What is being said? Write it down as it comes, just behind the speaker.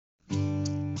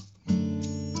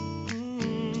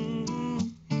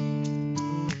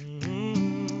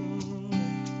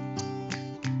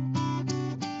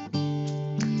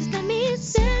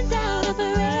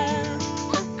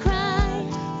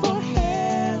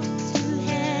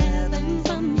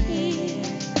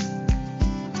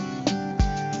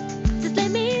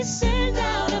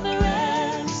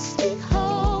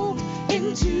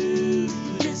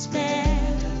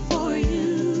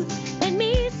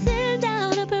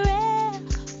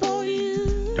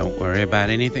Don't worry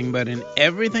about anything, but in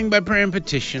everything by prayer and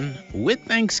petition, with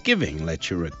thanksgiving, let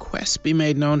your requests be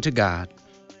made known to God.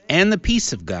 And the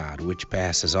peace of God, which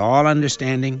passes all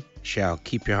understanding, shall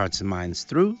keep your hearts and minds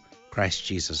through Christ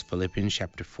Jesus. Philippians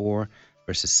chapter 4,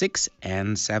 verses 6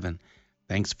 and 7.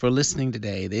 Thanks for listening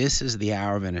today. This is the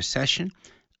Hour of Intercession.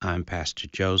 I'm Pastor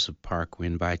Joseph Park. We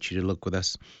invite you to look with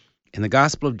us in the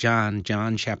Gospel of John,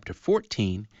 John chapter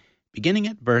 14, beginning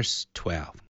at verse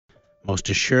 12.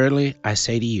 Most assuredly, I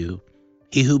say to you,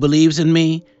 he who believes in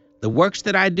me, the works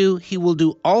that I do, he will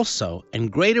do also,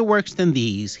 and greater works than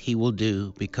these he will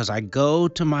do, because I go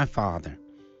to my Father.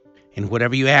 And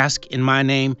whatever you ask in my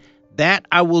name, that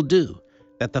I will do,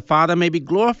 that the Father may be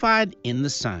glorified in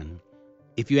the Son.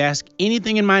 If you ask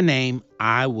anything in my name,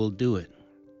 I will do it.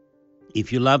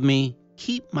 If you love me,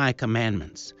 keep my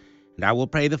commandments, and I will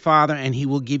pray the Father, and he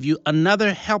will give you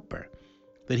another helper,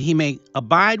 that he may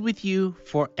abide with you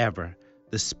forever,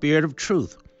 the Spirit of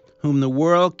truth, whom the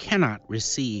world cannot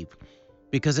receive,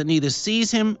 because it neither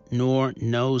sees him nor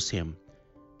knows him.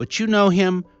 But you know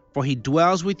him, for he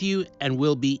dwells with you and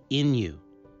will be in you.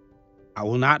 I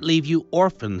will not leave you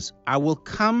orphans, I will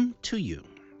come to you.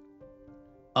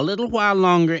 A little while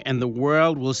longer, and the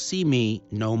world will see me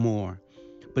no more.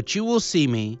 But you will see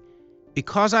me.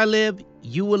 Because I live,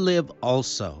 you will live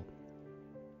also.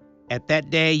 At that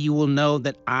day you will know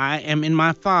that I am in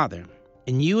my Father,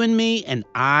 and you in me, and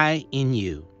I in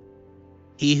you.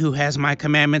 He who has my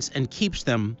commandments and keeps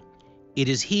them, it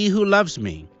is he who loves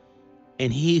me.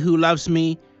 And he who loves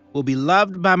me will be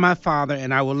loved by my Father,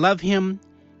 and I will love him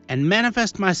and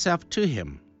manifest myself to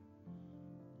him.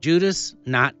 Judas,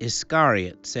 not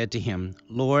Iscariot, said to him,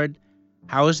 Lord,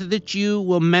 how is it that you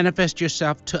will manifest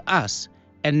yourself to us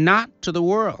and not to the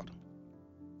world?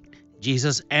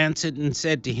 Jesus answered and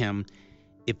said to him,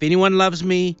 If anyone loves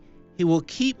me, he will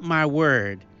keep my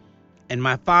word, and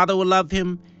my Father will love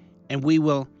him, and we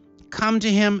will come to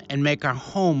him and make our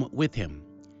home with him.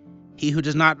 He who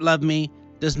does not love me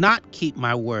does not keep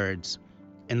my words,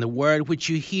 and the word which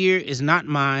you hear is not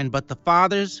mine, but the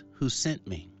Father's who sent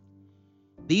me.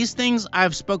 These things I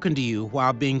have spoken to you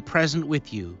while being present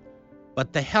with you,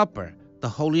 but the Helper, the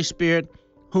Holy Spirit,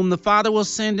 whom the Father will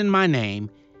send in my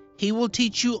name, he will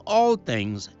teach you all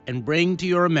things and bring to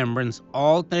your remembrance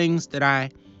all things that I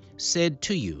said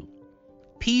to you.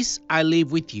 Peace I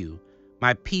leave with you,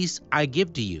 my peace I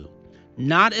give to you.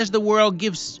 Not as the world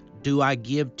gives do I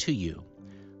give to you.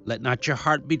 Let not your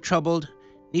heart be troubled,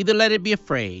 neither let it be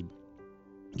afraid.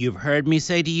 You have heard me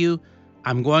say to you,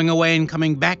 I'm going away and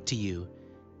coming back to you.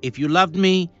 If you loved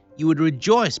me, you would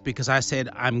rejoice because I said,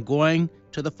 I'm going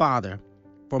to the Father,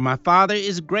 for my Father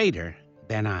is greater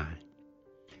than I.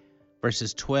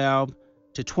 Verses 12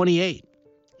 to 28,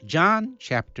 John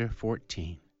chapter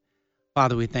 14.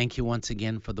 Father, we thank you once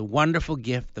again for the wonderful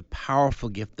gift, the powerful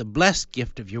gift, the blessed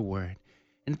gift of your word.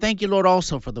 And thank you, Lord,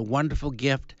 also for the wonderful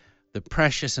gift, the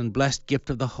precious and blessed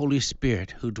gift of the Holy Spirit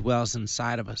who dwells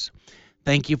inside of us.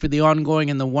 Thank you for the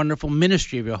ongoing and the wonderful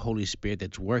ministry of your Holy Spirit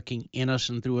that's working in us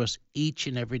and through us each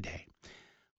and every day.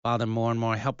 Father, more and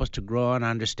more help us to grow in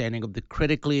understanding of the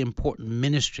critically important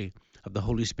ministry of the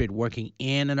Holy Spirit working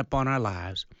in and upon our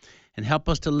lives, and help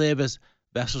us to live as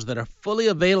vessels that are fully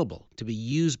available to be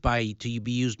used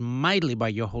mightily by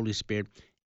your Holy Spirit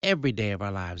every day of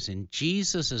our lives. In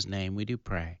Jesus' name we do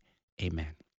pray. Amen.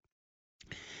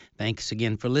 Thanks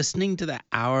again for listening to the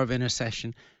Hour of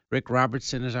Intercession. Rick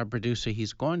Robertson is our producer.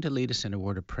 He's going to lead us in a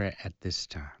word of prayer at this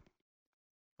time.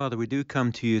 Father, we do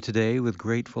come to you today with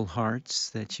grateful hearts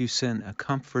that you sent a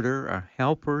comforter, a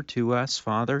helper to us,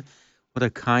 Father. What a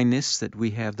kindness that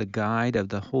we have the guide of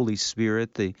the Holy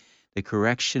Spirit, the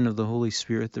correction of the Holy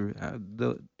Spirit,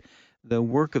 the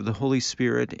work of the Holy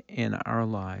Spirit in our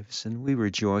lives. And we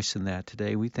rejoice in that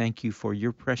today. We thank you for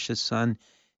your precious Son,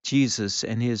 Jesus,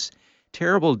 and his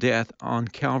terrible death on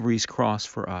Calvary's cross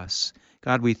for us.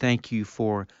 God, we thank you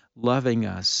for loving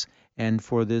us and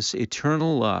for this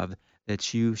eternal love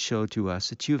that you show to us,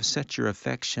 that you have set your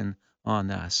affection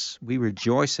on us. We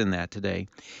rejoice in that today.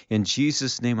 In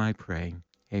Jesus' name I pray.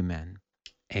 Amen.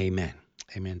 Amen.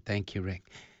 Amen. Thank you, Rick.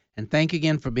 And thank you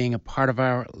again for being a part of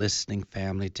our listening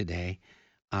family today.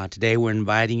 Today we're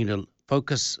inviting you to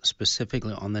focus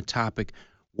specifically on the topic,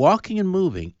 walking and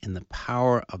moving in the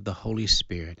power of the Holy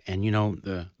Spirit. And you know,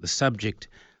 the subject,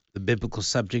 the biblical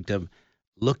subject of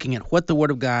looking at what the Word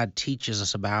of God teaches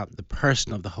us about the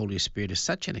person of the Holy Spirit is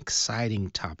such an exciting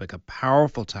topic, a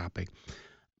powerful topic,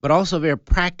 but also a very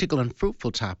practical and fruitful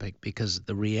topic, because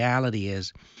the reality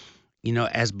is, you know,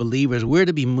 as believers, we're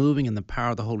to be moving in the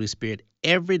power of the Holy Spirit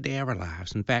every day of our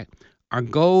lives. In fact, our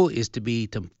goal is to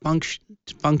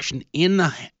function in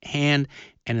the hand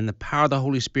and in the power of the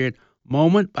Holy Spirit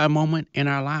moment by moment in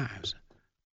our lives.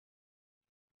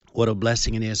 What a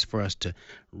blessing it is for us to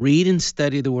read and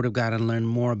study the Word of God and learn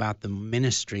more about the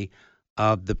ministry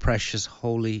of the precious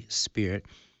Holy Spirit.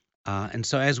 And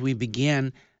so as we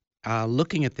begin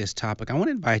looking at this topic, I want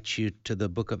to invite you to the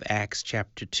book of Acts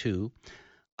chapter 2,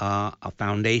 a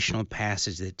foundational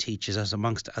passage that teaches us,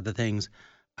 amongst other things,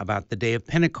 about the day of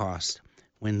Pentecost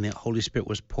when the Holy Spirit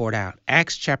was poured out.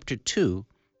 Acts chapter 2,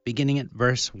 beginning at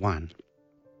verse 1.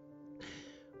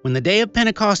 When the day of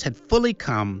Pentecost had fully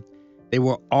come, they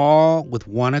were all with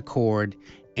one accord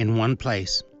in one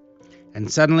place.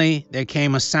 And suddenly there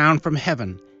came a sound from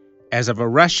heaven as of a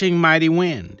rushing mighty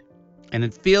wind, and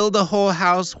it filled the whole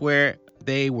house where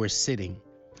they were sitting.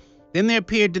 Then there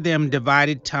appeared to them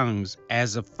divided tongues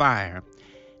as of fire,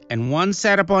 and one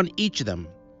sat upon each of them.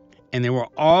 And they were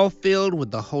all filled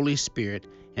with the Holy Spirit,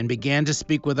 and began to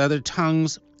speak with other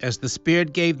tongues as the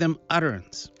Spirit gave them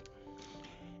utterance.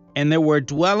 And there were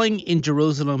dwelling in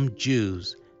Jerusalem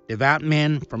Jews, devout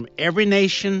men from every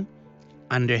nation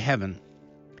under heaven.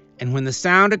 And when the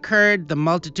sound occurred, the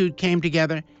multitude came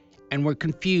together and were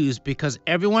confused, because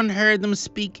everyone heard them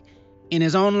speak in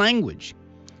his own language.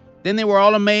 Then they were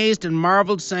all amazed and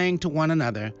marveled, saying to one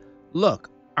another, "Look,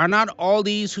 are not all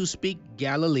these who speak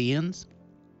Galileans?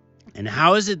 And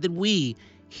how is it that we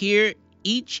hear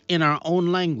each in our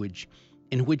own language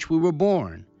in which we were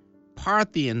born?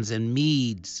 Parthians and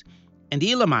Medes and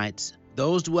Elamites,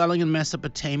 those dwelling in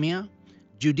Mesopotamia,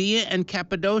 Judea and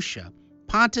Cappadocia,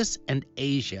 Pontus and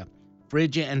Asia,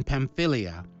 Phrygia and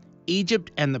Pamphylia,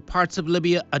 Egypt and the parts of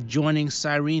Libya adjoining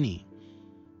Cyrene,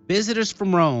 visitors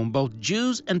from Rome, both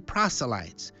Jews and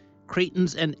proselytes,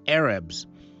 Cretans and Arabs.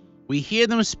 We hear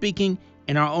them speaking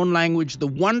in our own language the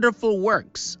wonderful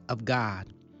works of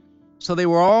God." So they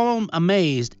were all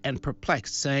amazed and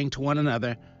perplexed, saying to one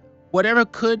another, "Whatever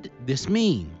could this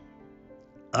mean?"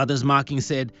 Others mocking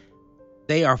said,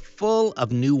 "They are full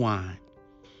of new wine."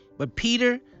 But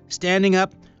Peter, standing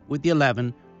up with the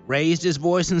 11, raised his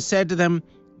voice and said to them,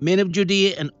 "Men of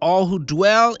Judea and all who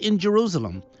dwell in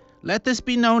Jerusalem, let this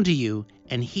be known to you,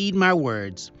 and heed my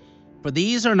words. For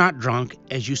these are not drunk,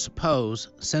 as you suppose,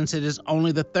 since it is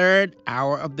only the 3rd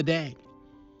hour of the day.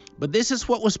 But this is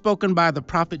what was spoken by the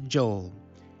prophet Joel.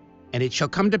 And it shall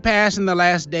come to pass in the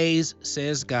last days,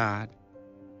 says God,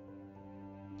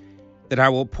 that I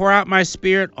will pour out my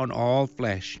Spirit on all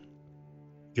flesh.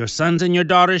 Your sons and your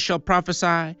daughters shall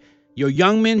prophesy, your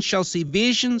young men shall see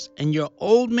visions, and your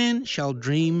old men shall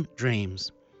dream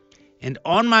dreams. And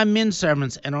on my men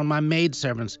servants and on my maid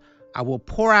servants I will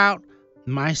pour out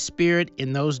my Spirit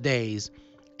in those days,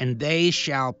 and they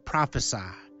shall prophesy.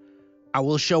 I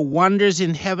will show wonders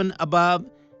in heaven above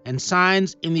and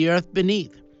signs in the earth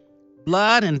beneath,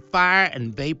 blood and fire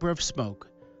and vapor of smoke.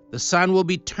 The sun will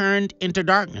be turned into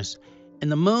darkness,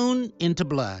 and the moon into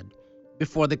blood,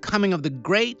 before the coming of the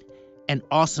great and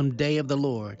awesome day of the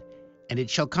Lord. And it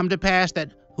shall come to pass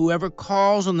that whoever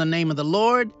calls on the name of the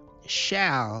Lord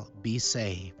shall be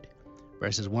saved."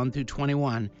 Verses 1 through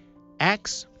 21,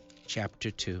 Acts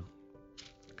chapter 2.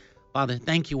 Father,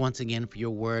 thank you once again for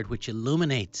your word, which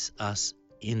illuminates us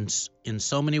in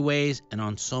so many ways and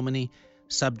on so many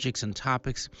subjects and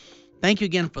topics. Thank you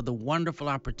again for the wonderful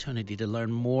opportunity to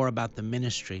learn more about the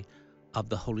ministry of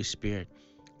the Holy Spirit.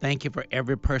 Thank you for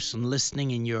every person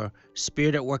listening and your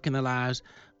Spirit at work in their lives.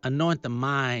 Anoint the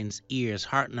minds, ears,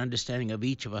 heart, and understanding of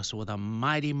each of us with a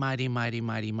mighty, mighty, mighty,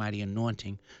 mighty, mighty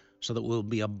anointing, so that we'll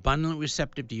be abundantly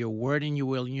receptive to your word and your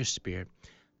will and your Spirit.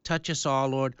 Touch us all,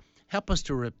 Lord. Help us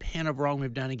to repent of wrong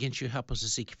we've done against you. Help us to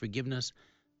seek forgiveness.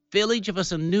 Fill each of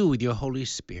us anew with your Holy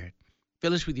Spirit.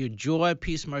 Fill us with your joy,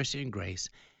 peace, mercy, and grace,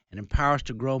 and empower us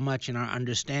to grow much in our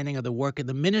understanding of the work and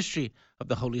the ministry of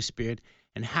the Holy Spirit,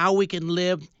 and how we can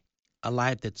live a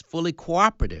life that's fully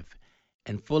cooperative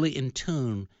and fully in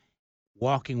tune,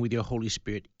 walking with your Holy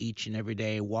Spirit each and every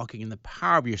day, walking in the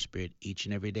power of your Spirit each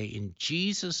and every day. In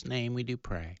Jesus' name we do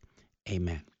pray.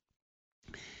 Amen.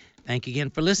 Thank you again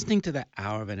for listening to the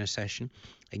Hour of Intercession.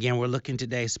 Again, we're looking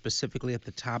today specifically at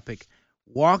the topic,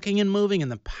 walking and moving in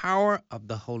the power of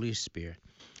the Holy Spirit.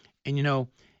 And,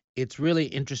 it's really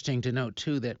interesting to note,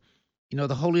 too, that,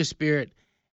 the Holy Spirit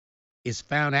is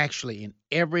found actually in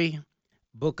every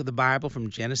book of the Bible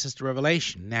from Genesis to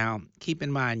Revelation. Now, keep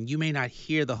in mind, you may not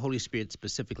hear the Holy Spirit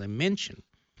specifically mentioned,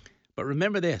 but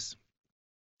remember this.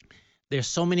 There's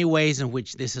so many ways in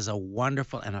which this is a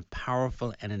wonderful and a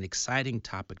powerful and an exciting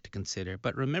topic to consider.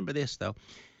 But remember this, though.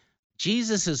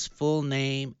 Jesus' full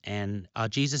name and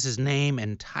Jesus' name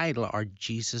and title are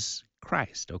Jesus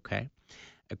Christ, okay?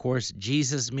 Of course,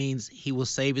 Jesus means he will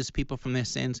save his people from their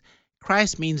sins.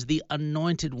 Christ means the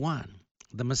anointed one,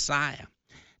 the Messiah.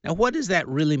 Now, what does that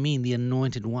really mean, the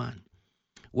anointed one?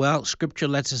 Well, Scripture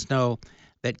lets us know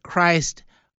that Christ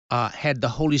had the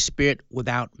Holy Spirit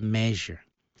without measure.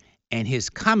 And his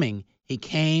coming, he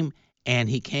came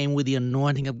with the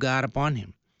anointing of God upon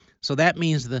him. So that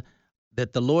means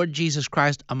that the Lord Jesus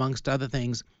Christ, amongst other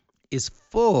things, is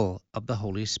full of the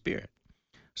Holy Spirit.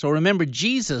 So remember,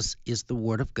 Jesus is the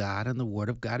Word of God, and the Word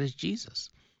of God is Jesus.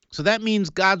 So that means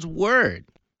God's Word,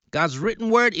 God's written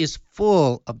Word, is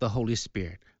full of the Holy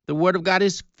Spirit. The Word of God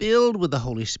is filled with the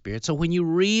Holy Spirit. So when you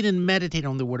read and meditate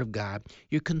on the Word of God,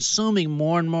 you're consuming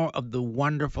more and more of the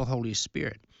wonderful Holy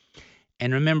Spirit.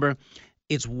 And remember,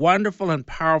 it's wonderful and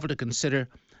powerful to consider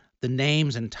the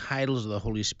names and titles of the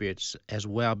Holy Spirit as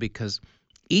well, because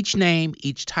each name,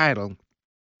 each title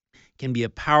can be a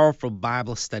powerful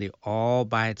Bible study all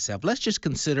by itself. Let's just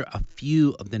consider a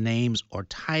few of the names or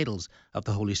titles of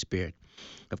the Holy Spirit.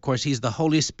 Of course, he's the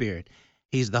Holy Spirit.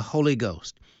 He's the Holy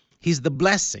Ghost. He's the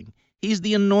blessing. He's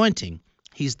the anointing.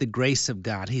 He's the grace of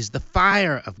God. He's the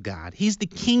fire of God. He's the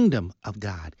kingdom of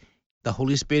God. The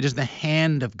Holy Spirit is the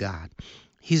hand of God.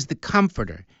 He's the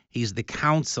comforter. He's the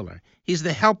counselor. He's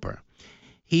the helper.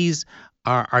 He's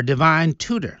our divine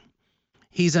tutor.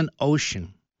 He's an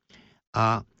ocean.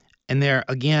 And there,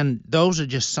 again, those are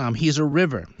just some. He's a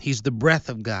river. He's the breath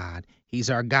of God. He's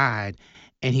our guide.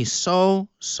 And he's so,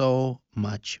 so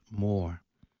much more.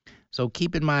 So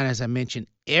keep in mind, as I mentioned,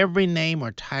 every name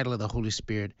or title of the Holy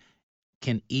Spirit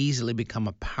can easily become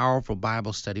a powerful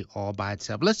Bible study all by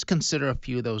itself. Let's consider a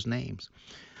few of those names.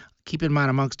 Keep in mind,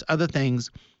 amongst other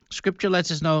things, Scripture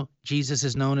lets us know Jesus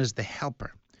is known as the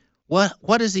helper.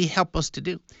 What does he help us to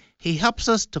do? He helps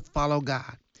us to follow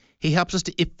God. He helps us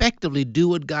to effectively do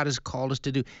what God has called us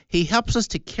to do. He helps us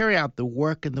to carry out the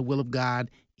work and the will of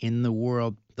God in the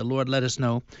world. The Lord let us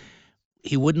know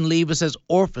he wouldn't leave us as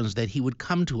orphans, that he would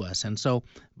come to us. And so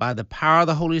by the power of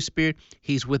the Holy Spirit,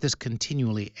 he's with us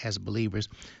continually as believers.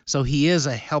 So he is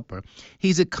a helper.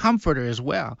 He's a comforter as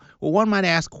well. Well, one might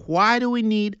ask, why do we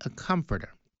need a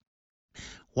comforter?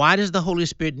 Why does the Holy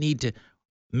Spirit need to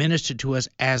minister to us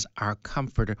as our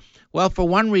comforter? Well, for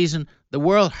one reason, the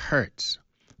world hurts.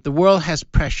 The world has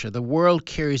pressure. The world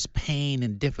carries pain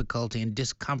and difficulty and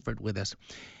discomfort with us.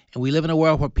 And we live in a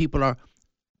world where people are,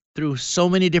 through so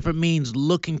many different means,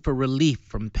 looking for relief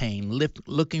from pain,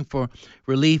 looking for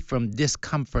relief from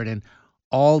discomfort and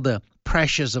all the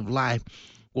pressures of life.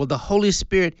 Well, the Holy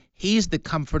Spirit, he's the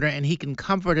comforter, and he can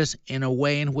comfort us in a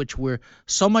way in which we're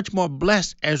so much more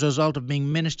blessed as a result of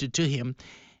being ministered to him.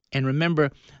 And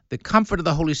remember, the comfort of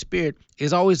the Holy Spirit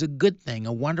is always a good thing,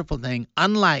 a wonderful thing,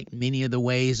 unlike many of the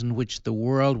ways in which the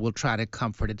world will try to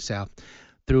comfort itself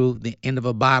through the end of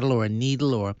a bottle or a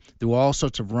needle or through all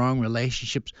sorts of wrong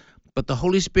relationships. But the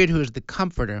Holy Spirit, who is the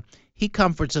comforter, he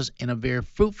comforts us in a very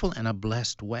fruitful and a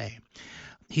blessed way.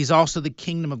 He's also the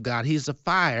kingdom of God. He's the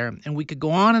fire, and we could go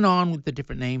on and on with the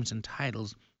different names and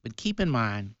titles. But keep in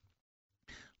mind,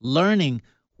 learning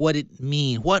what it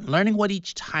means, learning what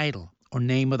each title or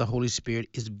name of the Holy Spirit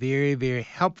is very, very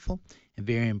helpful and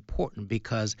very important,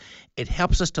 because it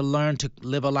helps us to learn to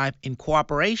live a life in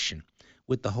cooperation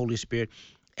with the Holy Spirit.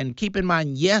 And keep in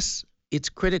mind, yes, it's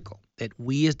critical that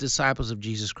we as disciples of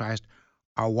Jesus Christ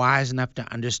are wise enough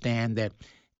to understand that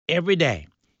every day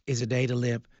is a day to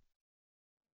live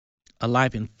a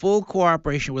life in full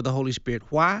cooperation with the Holy Spirit.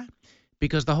 Why?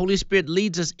 Because the Holy Spirit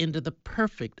leads us into the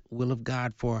perfect will of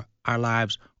God for our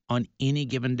lives on any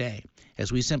given day.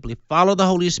 As we simply follow the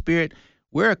Holy Spirit,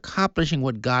 we're accomplishing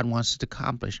what God wants us to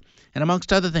accomplish. And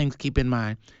amongst other things, keep in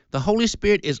mind, the Holy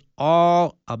Spirit is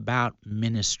all about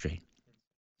ministry.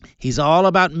 He's all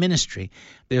about ministry.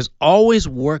 There's always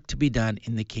work to be done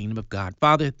in the kingdom of God.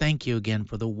 Father, thank you again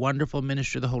for the wonderful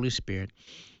ministry of the Holy Spirit.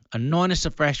 Anoint us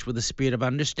afresh with the spirit of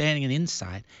understanding and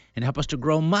insight, and help us to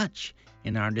grow much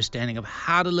in our understanding of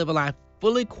how to live a life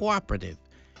fully cooperating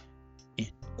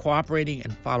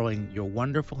and following your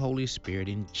wonderful Holy Spirit.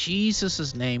 In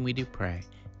Jesus' name we do pray.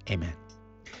 Amen.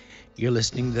 You're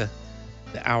listening to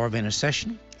the Hour of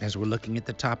Intercession as we're looking at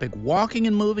the topic, walking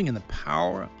and moving in the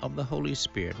power of the Holy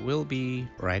Spirit. We'll be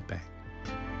right back.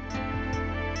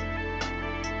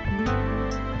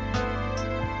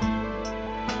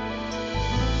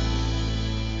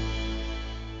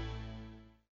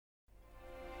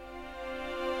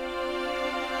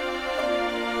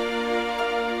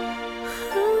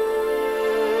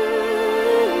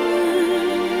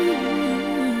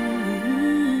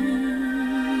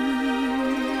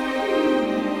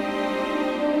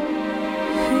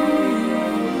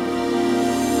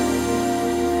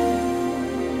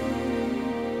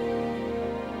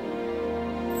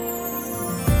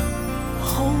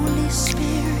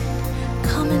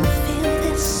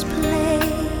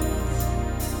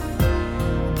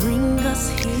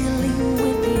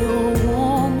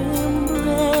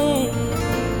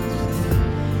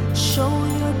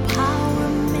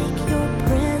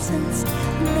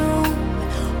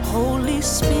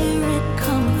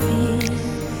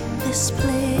 this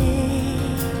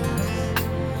place.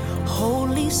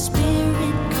 Holy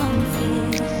Spirit, come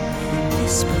fill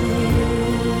this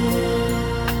place.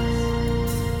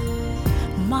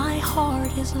 My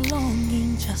heart is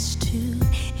longing just to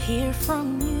hear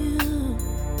from you.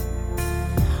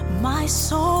 My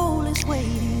soul is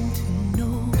waiting to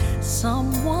know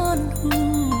someone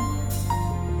who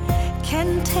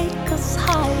can take us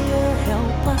higher,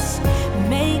 help us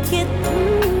make it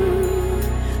through.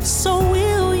 So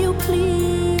will you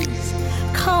please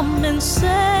come and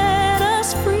set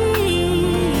us free?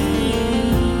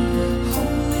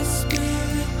 Holy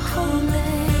Spirit, come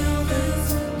and fill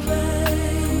this place.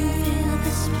 Fill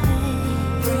this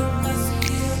place. Bring us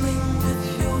healing with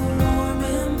your warm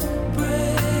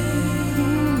embrace.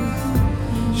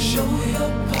 Show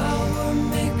your power,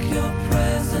 make your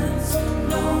presence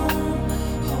known.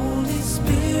 Holy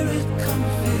Spirit, come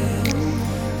fill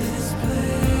this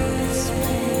place.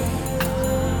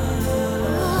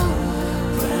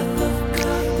 Breath of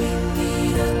God, we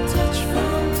need a touch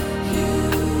from you.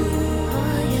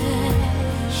 Oh,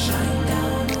 yeah. Shine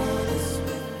down on us.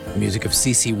 Music of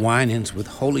C.C. Winans with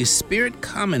Holy Spirit,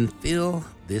 come and fill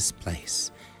this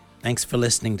place. Thanks for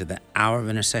listening to the Hour of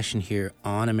Intercession here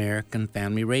on American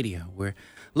Family Radio. We're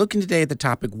looking today at the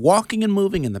topic, walking and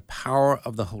moving in the power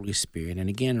of the Holy Spirit. And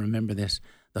again, remember this,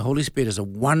 the Holy Spirit is a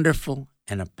wonderful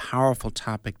and a powerful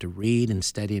topic to read and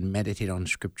study and meditate on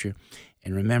Scripture.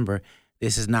 And remember,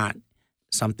 this is not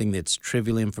something that's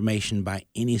trivial information by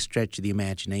any stretch of the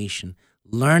imagination.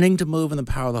 Learning to move in the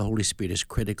power of the Holy Spirit is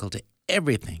critical to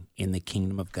everything in the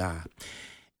kingdom of God.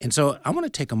 And so I want to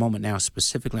take a moment now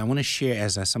specifically. I want to share,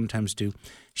 as I sometimes do,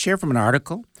 share from an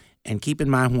article. And keep in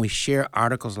mind, when we share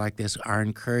articles like this, our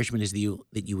encouragement is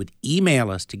that you would email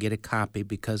us to get a copy,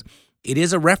 because it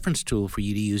is a reference tool for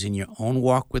you to use in your own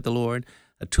walk with the Lord,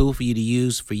 a tool for you to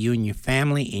use for you and your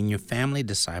family in your family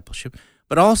discipleship,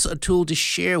 but also a tool to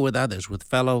share with others, with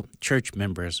fellow church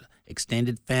members,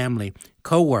 extended family,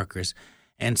 co-workers,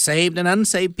 and saved and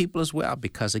unsaved people as well,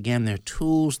 because, again, they're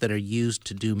tools that are used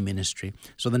to do ministry.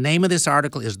 So the name of this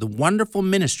article is The Wonderful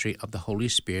Ministry of the Holy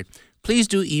Spirit. Please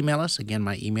do email us. Again,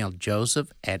 my email,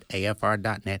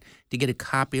 joseph@afr.net, to get a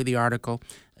copy of the article.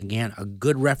 Again, a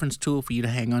good reference tool for you to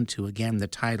hang on to. Again, the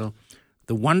title,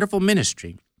 The Wonderful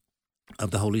Ministry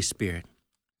of the Holy Spirit.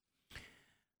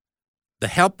 The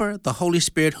Helper, the Holy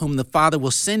Spirit, whom the Father will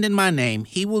send in my name,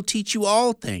 he will teach you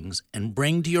all things and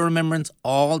bring to your remembrance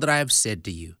all that I have said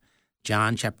to you.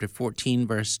 John chapter 14,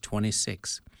 verse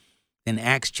 26. Then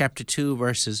Acts chapter 2,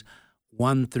 verses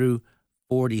 1 through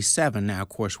 47. Now, of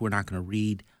course, we're not going to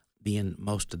read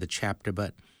most of the chapter, but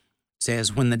it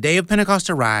says, when the day of Pentecost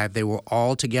arrived, they were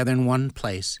all together in one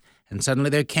place, and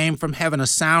suddenly there came from heaven a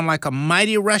sound like a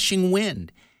mighty rushing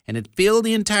wind, and it filled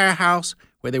the entire house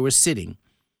where they were sitting.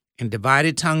 And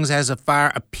divided tongues as of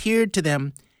fire appeared to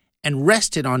them and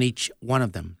rested on each one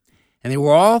of them. And they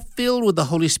were all filled with the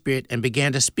Holy Spirit and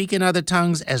began to speak in other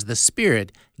tongues as the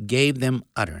Spirit gave them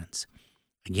utterance.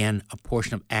 Again, a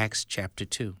portion of Acts chapter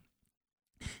 2.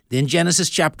 Then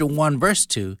Genesis chapter 1, verse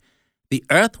 2, the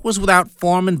earth was without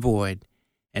form and void,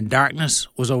 and darkness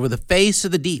was over the face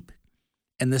of the deep,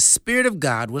 and the Spirit of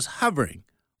God was hovering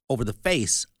over the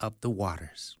face of the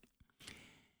waters.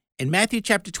 In Matthew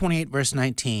chapter 28, verse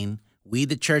 19, we,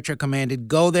 the church, are commanded,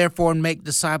 go therefore and make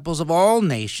disciples of all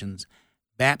nations,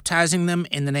 baptizing them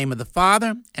in the name of the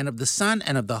Father and of the Son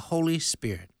and of the Holy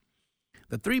Spirit.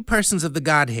 The three persons of the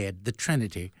Godhead, the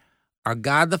Trinity, are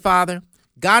God the Father,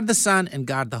 God the Son, and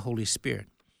God the Holy Spirit.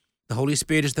 The Holy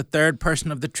Spirit is the third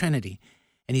person of the Trinity,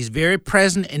 and he's very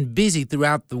present and busy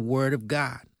throughout the Word of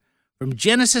God. From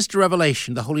Genesis to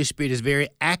Revelation, the Holy Spirit is very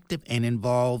active and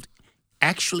involved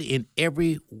actually in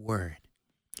every word.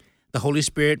 The Holy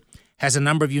Spirit has a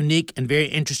number of unique and very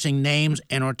interesting names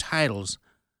and or titles.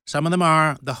 Some of them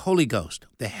are the Holy Ghost,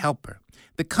 the Helper,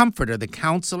 the Comforter, the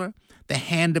Counselor, the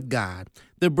Hand of God,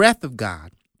 the Breath of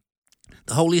God.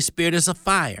 The Holy Spirit is a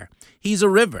fire. He's a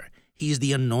river. He's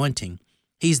the anointing.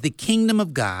 He's the kingdom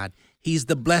of God. He's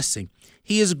the blessing.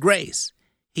 He is grace.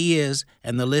 He is,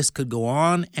 and the list could go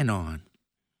on,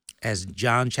 as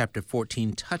John chapter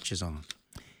 14 touches on.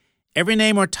 Every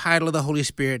name or title of the Holy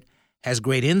Spirit has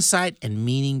great insight and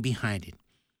meaning behind it,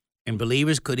 and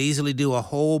believers could easily do a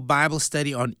whole Bible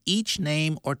study on each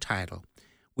name or title.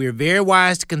 We are very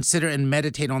wise to consider and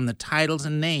meditate on the titles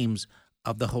and names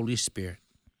of the Holy Spirit.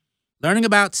 Learning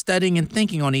about, studying, and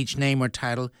thinking on each name or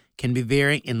title can be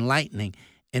very enlightening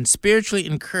and spiritually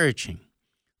encouraging.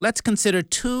 Let's consider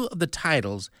two of the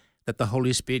titles that the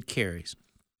Holy Spirit carries.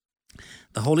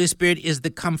 The Holy Spirit is the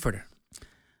Comforter.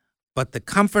 But the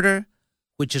Comforter,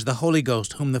 which is the Holy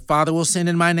Ghost, whom the Father will send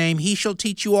in my name. He shall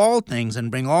teach you all things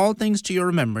and bring all things to your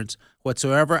remembrance,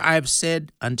 whatsoever I have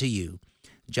said unto you.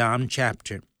 John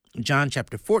chapter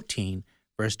 14,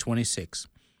 verse 26.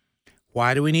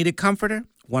 Why do we need a comforter?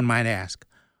 One might ask.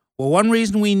 Well, one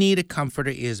reason we need a comforter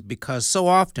is because so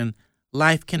often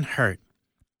life can hurt.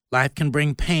 Life can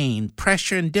bring pain,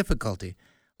 pressure, and difficulty.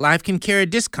 Life can carry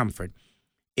discomfort.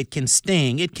 It can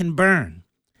sting. It can burn.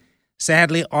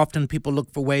 Sadly, often people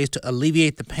look for ways to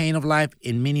alleviate the pain of life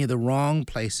in many of the wrong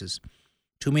places.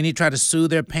 Too many try to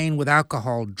soothe their pain with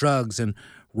alcohol, drugs, and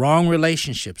wrong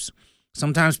relationships.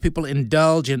 Sometimes people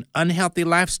indulge in unhealthy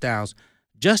lifestyles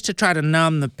just to try to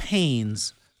numb the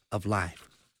pains of life.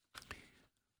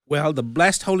 Well, the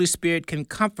blessed Holy Spirit can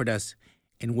comfort us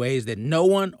in ways that no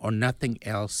one or nothing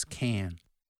else can.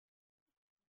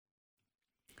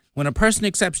 When a person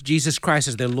accepts Jesus Christ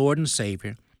as their Lord and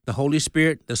Savior, the Holy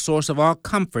Spirit, the source of all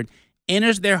comfort,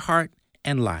 enters their heart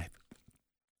and life.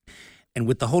 And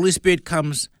with the Holy Spirit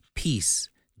comes peace,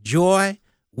 joy,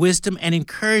 wisdom, and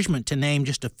encouragement, to name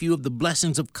just a few of the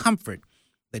blessings of comfort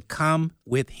that come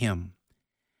with Him.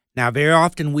 Now, very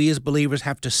often we as believers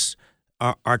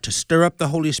are to stir up the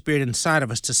Holy Spirit inside of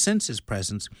us to sense His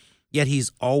presence, yet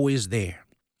He's always there.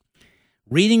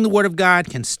 Reading the Word of God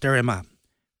can stir Him up.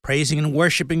 Praising and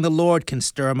worshiping the Lord can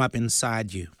stir Him up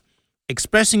inside you.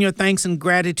 Expressing your thanks and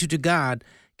gratitude to God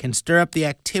can stir up the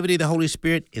activity of the Holy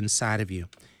Spirit inside of you.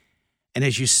 And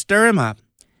as you stir Him up,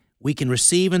 we can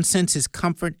receive and sense His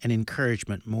comfort and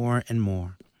encouragement more and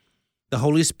more. The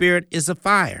Holy Spirit is a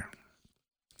fire.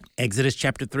 Exodus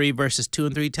chapter 3, verses 2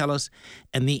 and 3 tell us,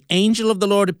 "And the angel of the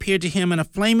Lord appeared to him in a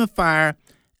flame of fire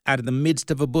out of the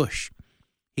midst of a bush.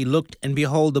 He looked, and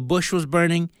behold, the bush was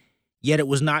burning, yet it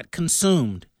was not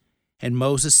consumed. And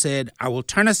Moses said, I will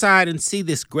turn aside and see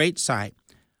this great sight,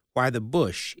 why the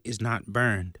bush is not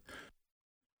burned."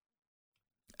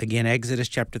 Again, Exodus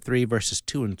chapter 3, verses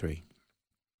 2 and 3.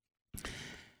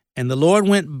 And the Lord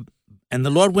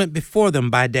went before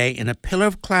them by day in a pillar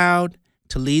of cloud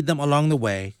to lead them along the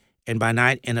way, and by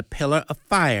night in a pillar of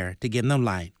fire to give them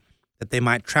light, that they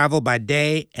might travel by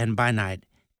day and by night.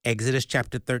 Exodus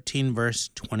chapter 13, verse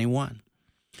 21.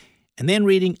 And then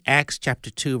reading Acts chapter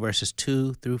 2, verses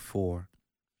 2 through 4.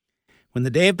 When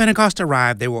the day of Pentecost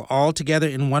arrived, they were all together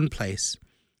in one place,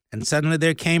 and suddenly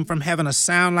there came from heaven a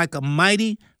sound like a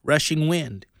mighty rushing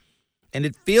wind, and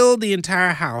it filled the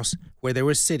entire house where they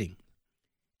were sitting.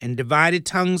 And divided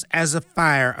tongues as of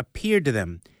fire appeared to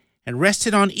them, and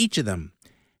rested on each of them.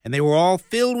 And they were all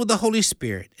filled with the Holy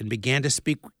Spirit, and began to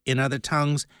speak in other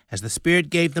tongues as the Spirit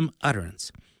gave them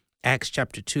utterance. Acts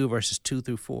chapter 2, verses 2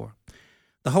 through 4.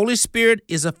 The Holy Spirit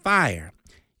is a fire,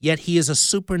 yet He is a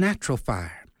supernatural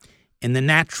fire. In the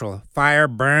natural, fire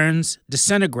burns,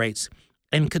 disintegrates,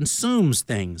 and consumes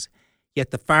things.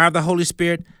 Yet the fire of the Holy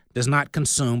Spirit does not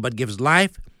consume, but gives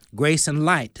life, grace, and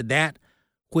light to that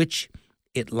which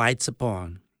it lights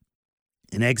upon.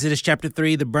 In Exodus chapter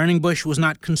 3, the burning bush was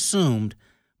not consumed,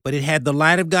 but it had the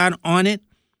light of God on it,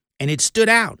 and it stood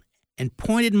out and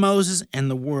pointed Moses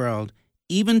and the world,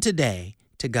 even today,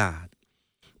 to God.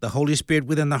 The Holy Spirit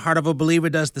within the heart of a believer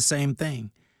does the same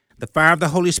thing. The fire of the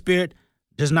Holy Spirit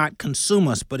does not consume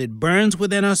us, but it burns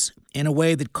within us in a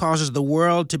way that causes the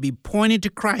world to be pointed to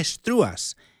Christ through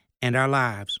us and our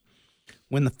lives.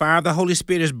 When the fire of the Holy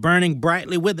Spirit is burning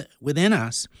brightly within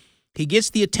us, He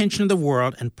gets the attention of the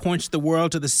world and points the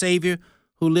world to the Savior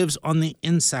who lives on the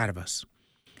inside of us.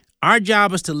 Our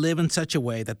job is to live in such a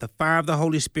way that the fire of the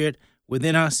Holy Spirit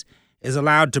within us is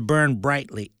allowed to burn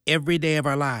brightly every day of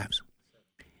our lives.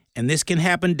 And this can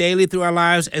happen daily through our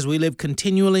lives as we live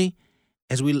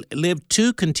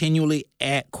to continually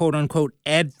add, quote unquote,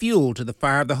 add fuel to the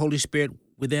fire of the Holy Spirit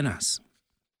within us.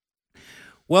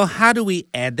 Well, how do we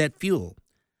add that fuel?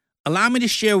 Allow me to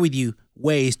share with you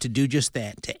ways to do just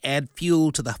that, to add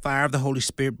fuel to the fire of the Holy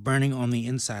Spirit burning on the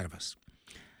inside of us.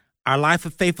 Our life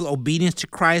of faithful obedience to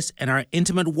Christ and our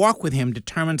intimate walk with Him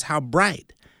determines how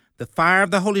bright the fire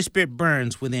of the Holy Spirit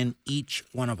burns within each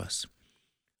one of us.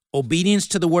 Obedience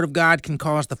to the Word of God can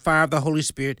cause the fire of the Holy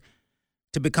Spirit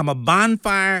to become a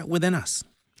bonfire within us.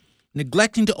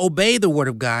 Neglecting to obey the Word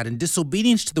of God and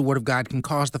disobedience to the Word of God can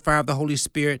cause the fire of the Holy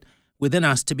Spirit within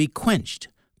us to be quenched.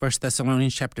 1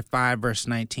 Thessalonians chapter 5, verse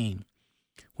 19.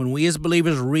 When we as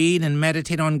believers read and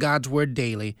meditate on God's Word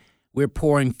daily, we're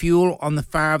pouring fuel on the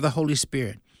fire of the Holy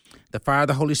Spirit, the fire of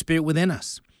the Holy Spirit within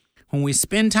us. When we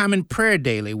spend time in prayer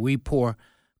daily, we pour,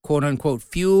 quote unquote,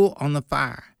 fuel on the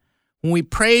fire. When we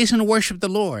praise and worship the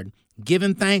Lord, give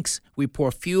Him thanks, we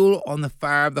pour fuel on the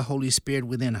fire of the Holy Spirit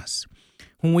within us.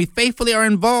 When we faithfully are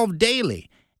involved daily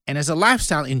and as a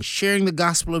lifestyle in sharing the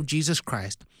gospel of Jesus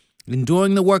Christ, In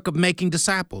doing the work of making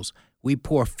disciples, we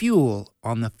pour fuel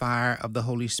on the fire of the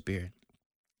Holy Spirit.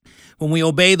 When we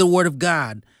obey the Word of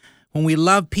God, when we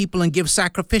love people and give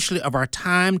sacrificially of our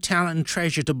time, talent, and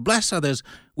treasure to bless others,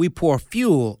 we pour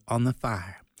fuel on the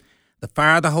fire. The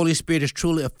fire of the Holy Spirit is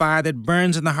truly a fire that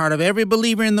burns in the heart of every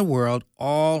believer in the world,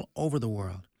 all over the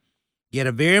world. Yet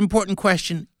a very important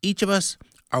question each of us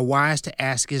are wise to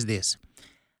ask is this: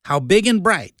 how big and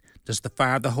bright does the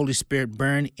fire of the Holy Spirit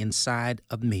burn inside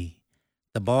of me?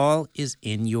 The ball is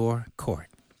in your court.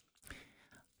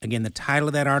 Again, the title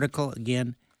of that article,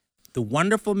 The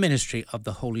Wonderful Ministry of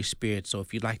the Holy Spirit. So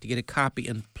if you'd like to get a copy,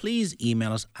 and please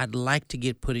email us, I'd like to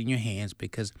get put in your hands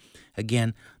because,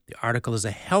 again, the article is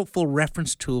a helpful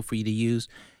reference tool for you to use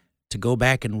to go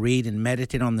back and read and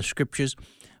meditate on the scriptures,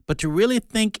 but to really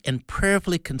think and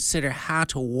prayerfully consider how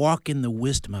to walk in the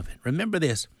wisdom of it. Remember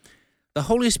this: the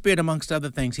Holy Spirit, amongst other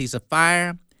things, he's a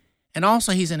fire, and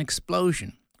also he's an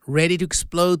explosion, ready to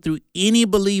explode through any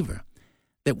believer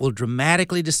that will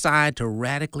dramatically decide to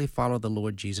radically follow the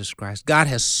Lord Jesus Christ. God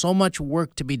has so much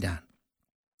work to be done,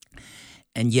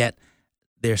 and yet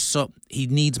he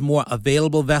needs more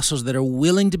available vessels that are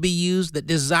willing to be used, that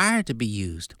desire to be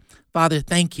used. Father,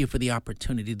 thank you for the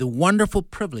opportunity, the wonderful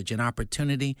privilege and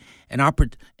opportunity and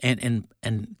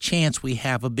chance we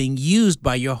have of being used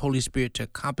by your Holy Spirit to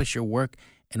accomplish your work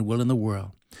and will in the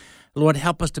world. Lord,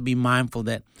 help us to be mindful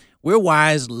that we're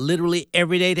wise literally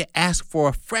every day to ask for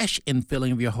a fresh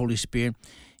infilling of your Holy Spirit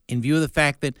in view of the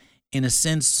fact that, in a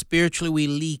sense, spiritually we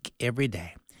leak every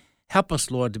day. Help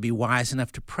us, Lord, to be wise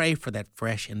enough to pray for that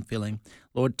fresh infilling.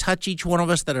 Lord, touch each one of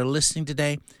us that are listening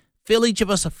today. Fill each of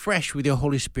us afresh with your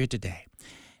Holy Spirit today.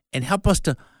 And help us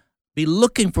to be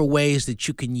looking for ways that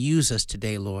you can use us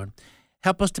today, Lord.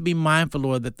 Help us to be mindful,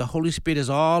 Lord, that the Holy Spirit is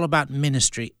all about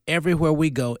ministry everywhere we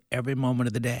go, every moment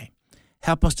of the day.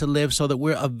 Help us to live so that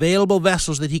we're available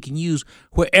vessels that he can use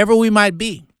wherever we might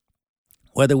be,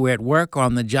 whether we're at work or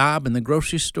on the job, in the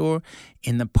grocery store,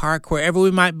 in the park, wherever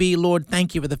we might be. Lord,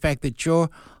 thank you for the fact that your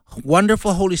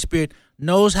wonderful Holy Spirit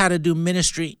knows how to do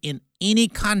ministry in any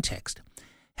context.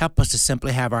 Help us to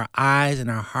simply have our eyes and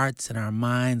our hearts and our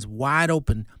minds wide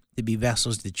open to be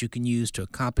vessels that you can use to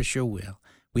accomplish your will.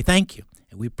 We thank you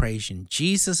and we praise you. In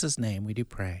Jesus' name we do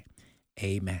pray.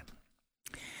 Amen.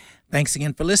 Thanks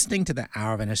again for listening to the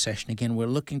Hour of Intercession. Again, we're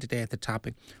looking today at the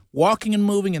topic, walking and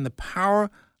moving in the power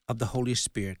of the Holy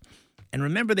Spirit. And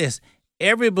remember this: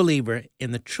 every believer,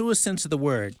 in the truest sense of the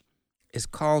word, is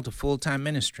called to full-time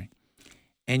ministry.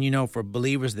 And, for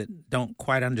believers that don't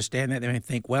quite understand that, they may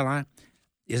think, well,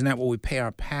 isn't that what we pay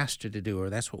our pastor to do, or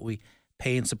that's what we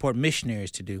pay and support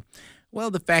missionaries to do?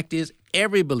 Well, the fact is,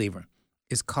 every believer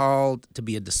is called to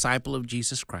be a disciple of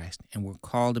Jesus Christ, and we're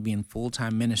called to be in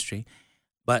full-time ministry.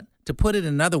 But to put it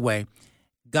another way,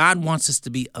 God wants us to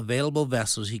be available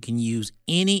vessels he can use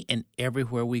any and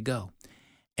everywhere we go.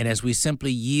 And as we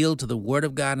simply yield to the Word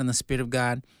of God and the Spirit of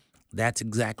God, that's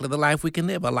exactly the life we can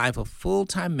live, a life of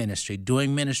full-time ministry,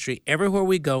 doing ministry everywhere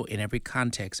we go in every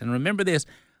context. And remember this: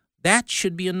 that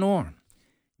should be a norm.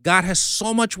 God has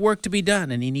so much work to be done,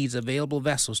 and he needs available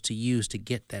vessels to use to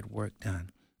get that work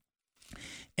done.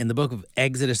 In the book of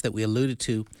Exodus that we alluded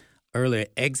to earlier,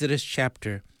 Exodus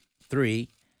chapter 3,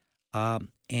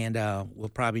 and we'll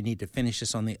probably need to finish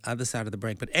this on the other side of the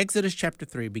break, but Exodus chapter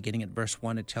 3, beginning at verse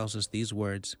 1, it tells us these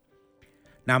words.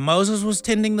 Now Moses was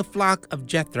tending the flock of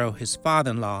Jethro, his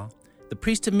father-in-law, the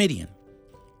priest of Midian,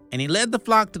 and he led the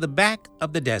flock to the back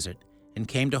of the desert and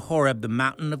came to Horeb, the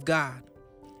mountain of God.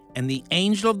 And the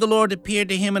angel of the Lord appeared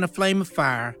to him in a flame of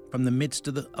fire from the midst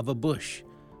of a bush.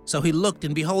 So he looked,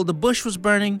 and behold, the bush was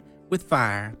burning with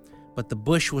fire, but the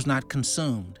bush was not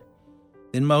consumed.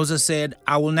 Then Moses said,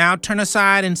 I will now turn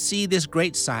aside and see this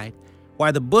great sight,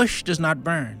 why the bush does not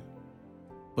burn.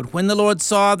 But when the Lord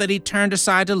saw that he turned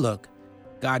aside to look,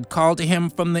 God called to him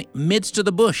from the midst of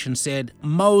the bush and said,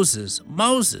 Moses,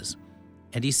 Moses.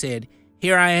 And he said,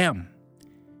 Here I am.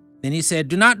 Then he said,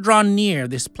 Do not draw near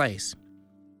this place.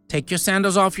 Take your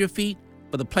sandals off your feet,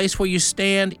 for the place where you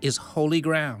stand is holy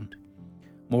ground.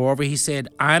 Moreover, he said,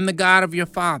 I am the God of your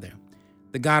father,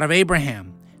 the God of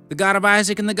Abraham, the God of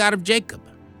Isaac, and the God of Jacob.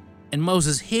 And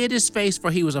Moses hid his face,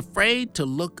 for he was afraid to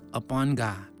look upon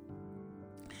God.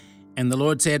 And the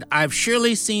Lord said, I have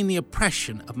surely seen the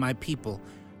oppression of my people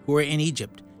who are in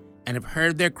Egypt, and have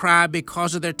heard their cry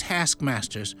because of their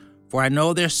taskmasters, for I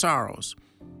know their sorrows.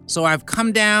 So I have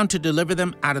come down to deliver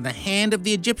them out of the hand of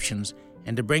the Egyptians,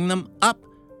 and to bring them up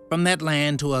from that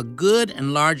land to a good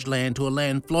and large land, to a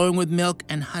land flowing with milk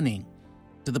and honey,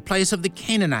 to the place of the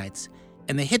Canaanites,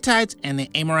 and the Hittites, and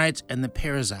the Amorites, and the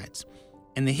Perizzites,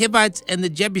 and the Hivites, and the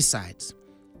Jebusites.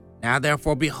 Now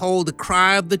therefore, behold, the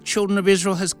cry of the children of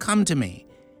Israel has come to me,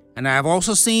 and I have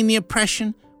also seen the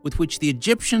oppression with which the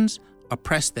Egyptians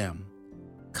oppress them.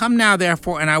 Come now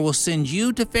therefore, and I will send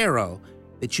you to Pharaoh,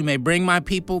 that you may bring my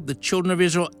people, the children of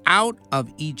Israel, out of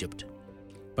Egypt.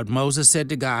 But Moses said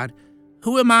to God,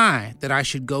 Who am I that I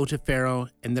should go to Pharaoh,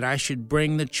 and that I should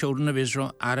bring the children of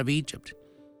Israel out of Egypt?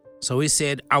 So he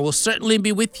said, I will certainly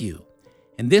be with you,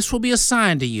 and this will be a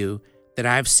sign to you that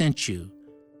I have sent you.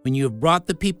 When you have brought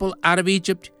the people out of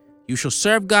Egypt, you shall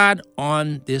serve God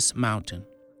on this mountain.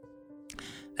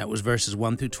 That was verses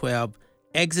 1 through 12,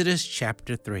 Exodus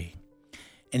chapter 3.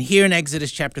 And here in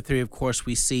Exodus chapter 3, of course,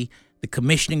 we see the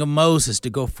commissioning of Moses to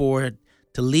go forward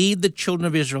to lead the children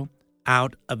of Israel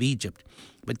out of Egypt.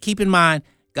 But keep in mind,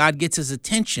 God gets his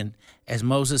attention as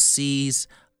Moses sees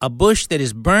a bush that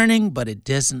is burning, but it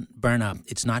doesn't burn up.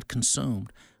 It's not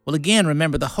consumed. Well, again,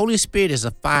 remember, the Holy Spirit is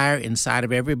a fire inside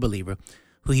of every believer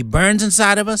who he burns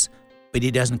inside of us, but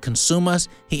he doesn't consume us.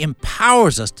 He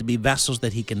empowers us to be vessels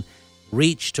that he can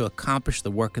reach to accomplish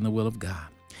the work and the will of God.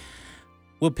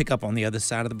 We'll pick up on the other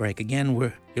side of the break. Again,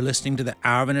 you're listening to the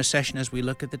Hour of Intercession as we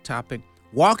look at the topic,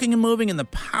 walking and moving in the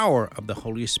power of the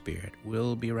Holy Spirit.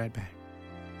 We'll be right back.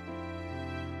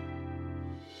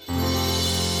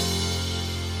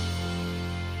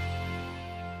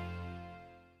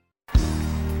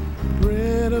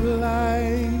 Bread of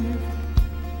life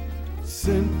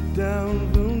sent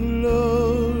down from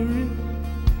glory.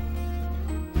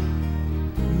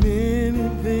 Many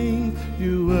things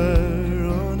you were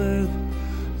on earth,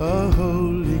 a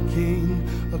holy king,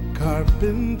 a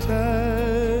carpenter,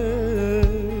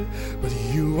 but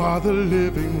you are the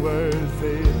living word.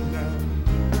 Say it now.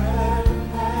 Bread of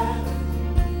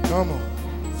heaven, come on.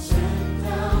 Sent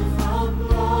down from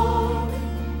glory.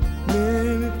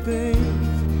 Many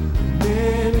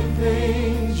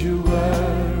things you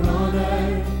were on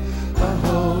earth, a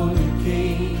holy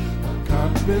king, a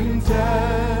carpenter.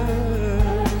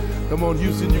 Come on,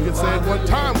 Houston, you can say it one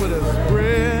time with us.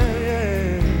 Bread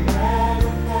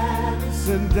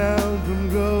sent down from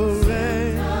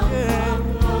glory.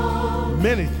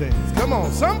 Many things. Come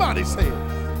on, somebody say it.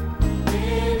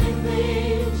 Many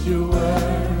things you were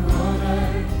on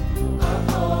earth, a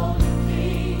holy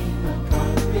king, a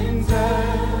carpenter.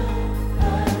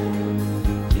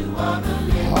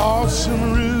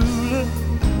 Awesome ruler,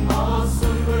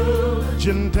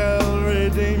 gentle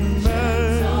redeemer,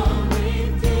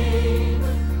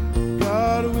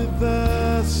 God with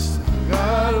us,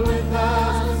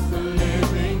 the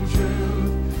living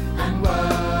truth, and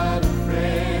what a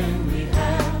friend we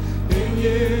have in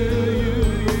you.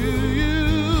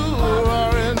 You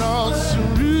are an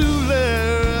awesome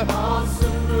ruler,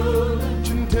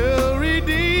 gentle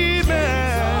redeemer.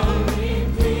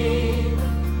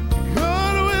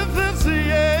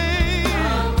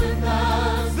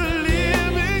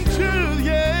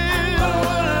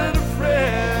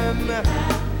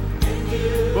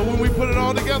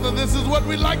 Together, this is what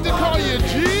we like to call you.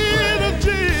 Jesus,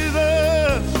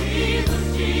 Jesus,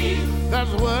 Jesus, Jesus.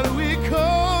 That's what we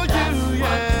call you,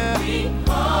 yeah.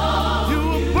 You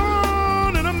were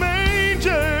born in a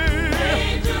manger,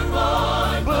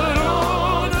 but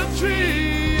on a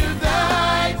tree you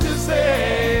died to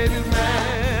save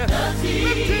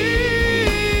humanity. Jesus,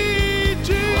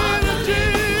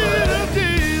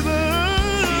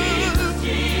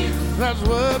 Jesus. That's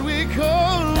what we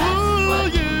call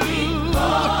you.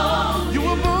 You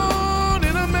were born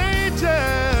in a manger,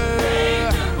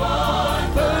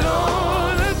 but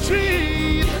on a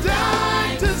tree you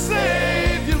died to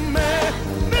save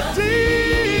humanity.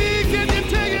 Can you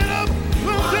take it up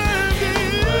from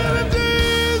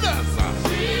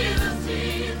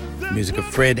Jesus? Music of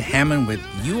Fred Hammond with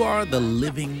You Are the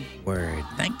Living Word.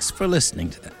 Thanks for listening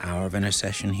to the Hour of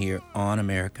Intercession here on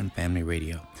American Family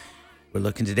Radio. We're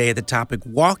looking today at the topic,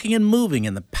 walking and moving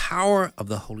in the power of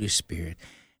the Holy Spirit.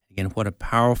 Again, what a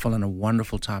powerful and a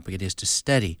wonderful topic it is to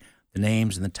study the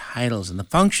names and the titles and the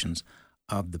functions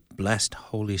of the blessed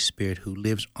Holy Spirit who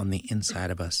lives on the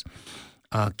inside of us.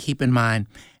 Keep in mind,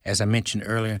 as I mentioned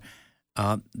earlier,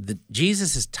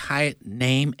 Jesus'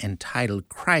 name and title,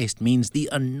 Christ, means the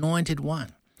anointed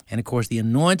one. And of course, the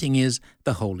anointing is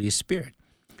the Holy Spirit.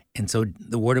 And so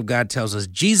the Word of God tells us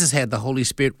Jesus had the Holy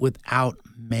Spirit without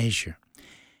measure.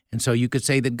 And so you could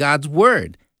say that God's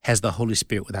Word has the Holy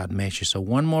Spirit without measure. So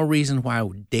one more reason why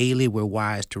daily we're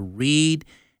wise to read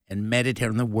and meditate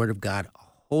on the Word of God a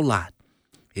whole lot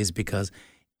is because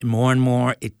more and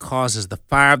more it causes the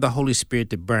fire of the Holy Spirit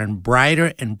to burn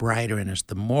brighter and brighter in us.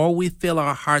 The more we fill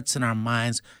our hearts and our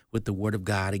minds with the Word of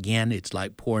God, again, it's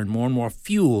like pouring more and more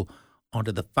fuel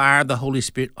onto the fire of the Holy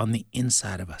Spirit on the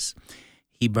inside of us.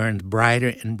 He burns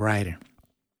brighter and brighter.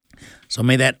 So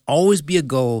may that always be a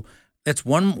goal. That's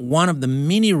one of the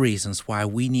many reasons why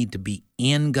we need to be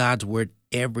in God's Word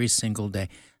every single day.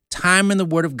 Time in the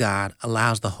Word of God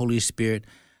allows the Holy Spirit,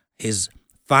 His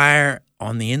fire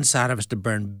on the inside of us, to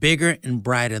burn bigger and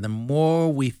brighter the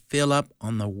more we fill up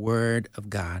on the Word of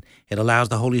God. It allows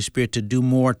the Holy Spirit to do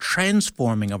more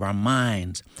transforming of our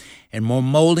minds and more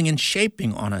molding and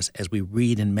shaping on us as we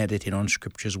read and meditate on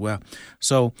Scripture as well.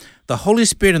 So the Holy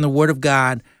Spirit and the Word of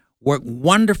God work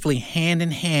wonderfully hand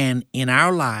in hand in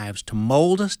our lives to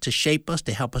mold us, to shape us,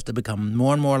 to help us to become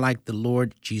more and more like the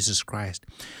Lord Jesus Christ.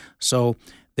 So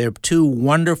they're two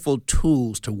wonderful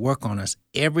tools to work on us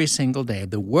every single day,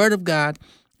 the Word of God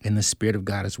and the Spirit of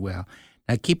God as well.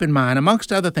 Now keep in mind,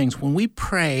 amongst other things, when we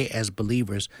pray as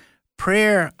believers,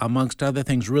 prayer, amongst other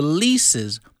things,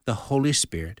 releases the Holy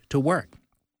Spirit to work.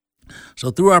 So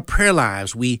through our prayer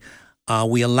lives, we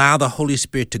allow the Holy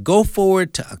Spirit to go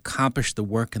forward to accomplish the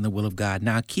work and the will of God.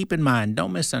 Now, keep in mind,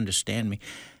 don't misunderstand me.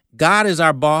 God is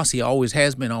our boss. He always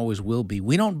has been, always will be.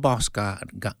 We don't boss God.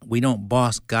 We don't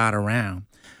boss God around.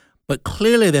 But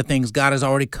clearly, there are things God has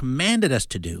already commanded us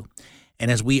to do. And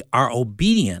as we are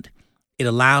obedient, it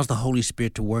allows the Holy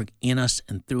Spirit to work in us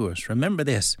and through us. Remember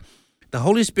this, the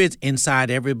Holy Spirit's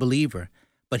inside every believer,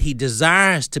 but He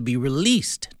desires to be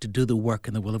released to do the work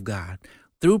and the will of God.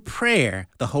 Through prayer,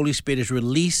 the Holy Spirit is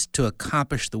released to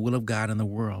accomplish the will of God in the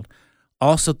world.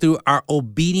 Also through our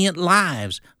obedient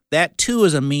lives, that too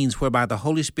is a means whereby the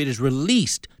Holy Spirit is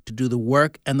released to do the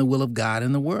work and the will of God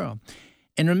in the world.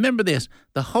 And remember this,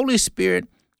 the Holy Spirit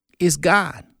is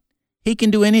God. He can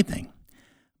do anything.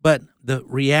 But the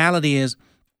reality is,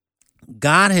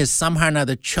 God has somehow or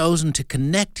another chosen to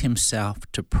connect Himself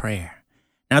to prayer.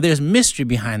 Now, there's mystery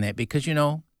behind that because,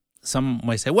 some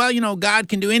might say, well, God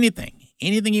can do anything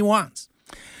He wants.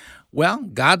 Well,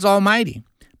 God's almighty,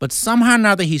 but somehow or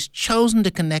another He's chosen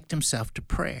to connect Himself to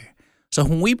prayer. So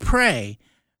when we pray,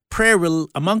 prayer,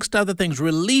 amongst other things,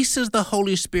 releases the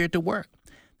Holy Spirit to work.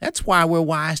 That's why we're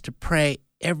wise to pray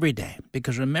every day,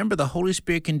 because remember, the Holy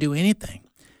Spirit can do anything.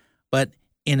 But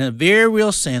in a very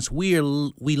real sense, we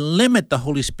limit the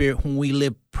Holy Spirit when we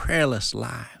live prayerless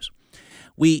lives.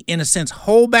 We, in a sense,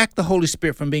 hold back the Holy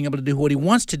Spirit from being able to do what He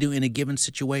wants to do in a given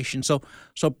situation. So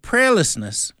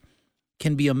prayerlessness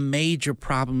can be a major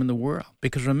problem in the world,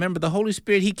 because remember, the Holy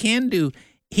Spirit, He can do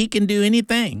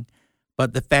anything.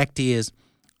 But the fact is,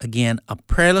 again, a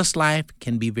prayerless life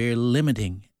can be very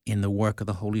limiting in the work of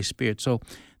the Holy Spirit. So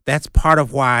that's part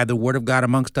of why the Word of God,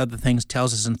 amongst other things,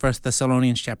 tells us in 1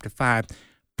 Thessalonians chapter 5,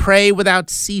 pray without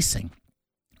ceasing.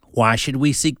 Why should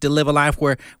we seek to live a life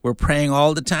where we're praying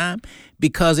all the time?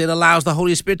 Because it allows the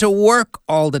Holy Spirit to work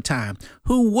all the time.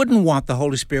 Who wouldn't want the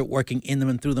Holy Spirit working in them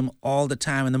and through them all the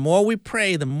time? And the more we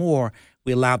pray, the more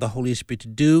we allow the Holy Spirit to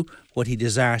do what He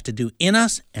desires to do in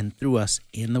us and through us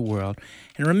in the world.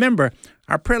 And remember,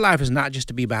 our prayer life is not just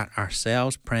to be about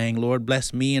ourselves, praying, Lord,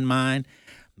 bless me and mine,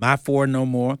 my four no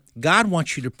more. God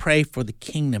wants you to pray for the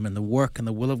kingdom and the work and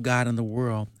the will of God in the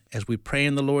world. As we pray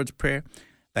in the Lord's Prayer,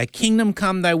 Thy kingdom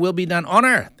come, Thy will be done on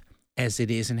earth as it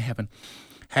is in heaven.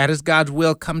 How does God's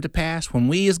will come to pass? When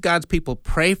we as God's people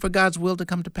pray for God's will to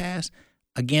come to pass,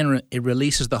 again, it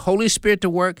releases the Holy Spirit to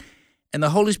work, and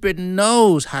the Holy Spirit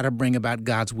knows how to bring about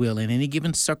God's will in any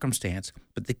given circumstance.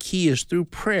 But the key is through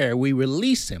prayer, we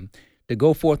release Him to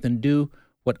go forth and do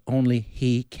what only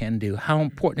He can do. How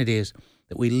important it is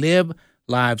that we live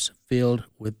lives filled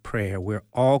with prayer. We're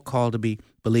all called to be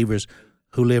believers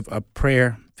who live a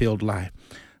prayer-filled life.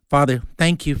 Father,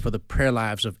 thank You for the prayer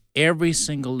lives of every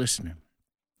single listener.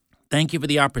 Thank You for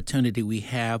the opportunity we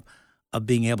have of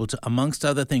being able to, amongst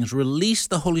other things, release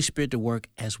the Holy Spirit to work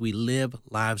as we live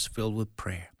lives filled with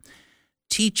prayer.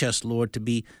 Teach us, Lord, to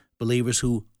be believers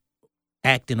who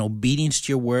act in obedience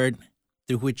to Your word,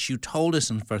 through which You told us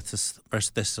in 1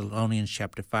 Thessalonians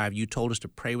chapter 5. You told us to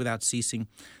pray without ceasing.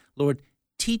 Lord,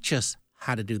 teach us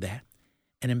how to do that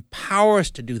and empower us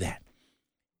to do that.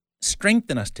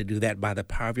 Strengthen us to do that by the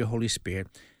power of Your Holy Spirit.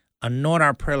 Anoint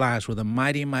our prayer lives with a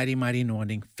mighty, mighty, mighty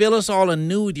anointing. Fill us all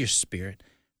anew with Your Spirit.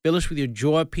 Fill us with Your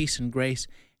joy, peace, and grace.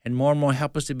 And more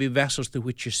help us to be vessels through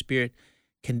which Your Spirit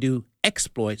can do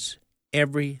exploits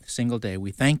every single day.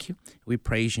 We thank You. We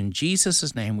praise You. In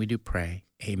Jesus' name we do pray.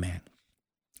 Amen.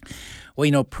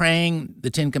 Well, praying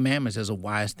the Ten Commandments is a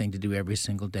wise thing to do every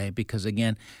single day because,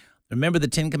 again, remember the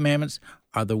Ten Commandments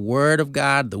are the Word of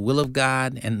God, the will of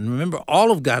God, and remember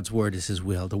all of God's Word is His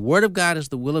will. The Word of God is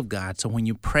the will of God, so when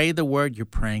you pray the Word, you're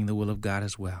praying the will of God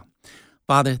as well.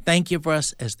 Father, thank You for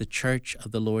us as the church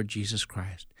of the Lord Jesus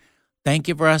Christ. Thank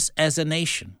You for us as a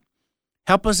nation.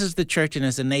 Help us as the church and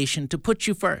as a nation to put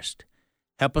You first.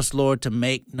 Help us, Lord, to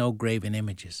make no graven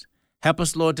images. Help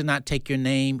us, Lord, to not take your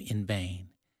name in vain.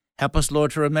 Help us,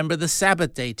 Lord, to remember the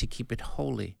Sabbath day to keep it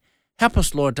holy. Help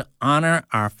us, Lord, to honor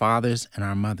our fathers and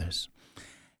our mothers.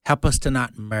 Help us to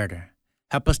not murder.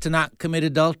 Help us to not commit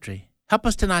adultery. Help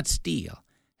us to not steal.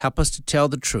 Help us to tell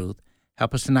the truth.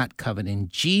 Help us to not covet. In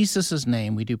Jesus'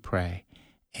 name we do pray.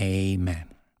 Amen.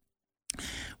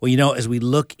 Well, as we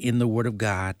look in the Word of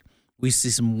God, we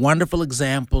see some wonderful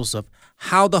examples of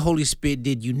how the Holy Spirit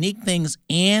did unique things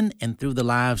in and through the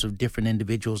lives of different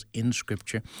individuals in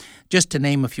Scripture. Just to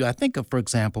name a few, I think of, for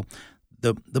example,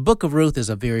 the book of Ruth is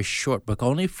a very short book,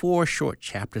 only 4 short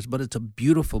chapters, but it's a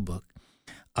beautiful book,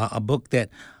 a book that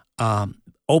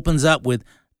opens up with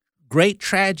great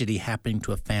tragedy happening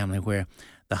to a family where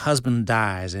the husband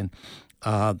dies and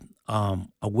a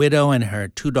widow and her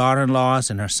 2 daughter-in-laws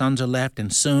and her sons are left,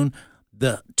 and soon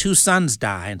the 2 sons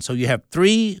die, and so you have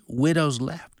 3 widows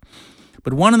left.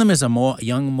 But one of them is a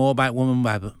young Moabite woman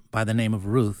by the name of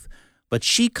Ruth, but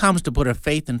she comes to put her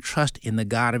faith and trust in the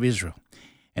God of Israel.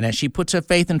 And as she puts her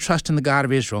faith and trust in the God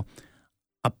of Israel,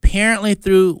 apparently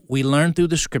we learn through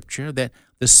the Scripture that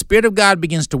the Spirit of God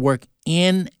begins to work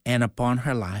in and upon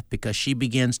her life because she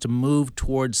begins to move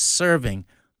towards serving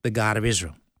the God of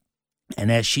Israel. And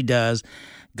as she does,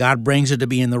 God brings her to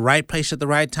be in the right place at the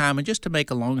right time. And just to make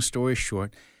a long story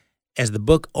short, as the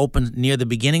book opens near the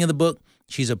beginning of the book,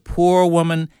 she's a poor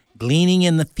woman gleaning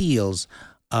in the fields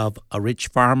of a rich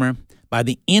farmer. By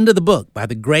the end of the book, by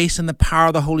the grace and the power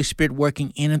of the Holy Spirit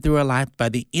working in and through her life, by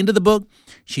the end of the book,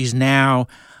 she's now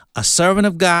a servant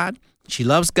of God. She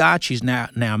loves God. She's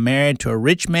now married to a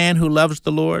rich man who loves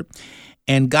the Lord.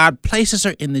 And God places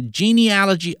her in the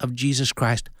genealogy of Jesus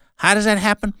Christ. How does that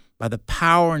happen? By the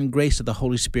power and grace of the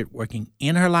Holy Spirit working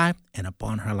in her life and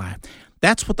upon her life.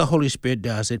 That's what the Holy Spirit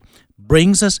does. It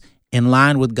brings us in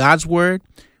line with God's word,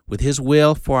 with his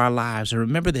will for our lives. And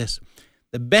remember this,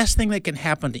 the best thing that can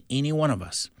happen to any one of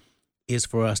us is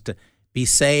for us to be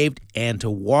saved and to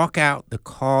walk out the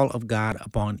call of God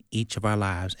upon each of our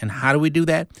lives. And how do we do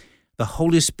that? The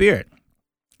Holy Spirit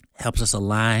helps us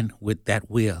align with that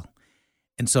will.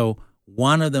 And so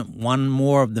one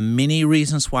more of the many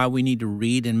reasons why we need to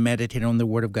read and meditate on the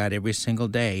Word of God every single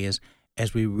day is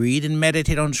as we read and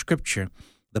meditate on Scripture,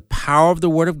 the power of the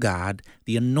Word of God,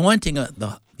 the anointing of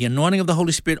the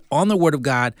Holy Spirit on the Word of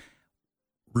God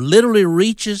literally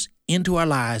reaches into our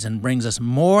lives and brings us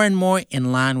more and more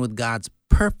in line with God's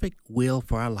perfect will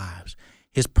for our lives,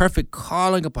 his perfect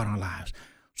calling upon our lives.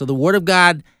 So the Word of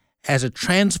God has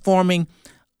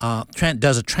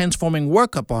does a transforming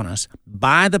work upon us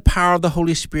by the power of the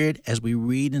Holy Spirit as we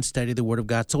read and study the Word of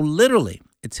God. So literally,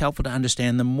 it's helpful to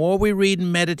understand the more we read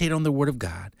and meditate on the Word of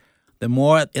God, the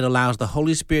more it allows the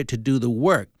Holy Spirit to do the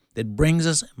work that brings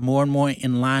us more and more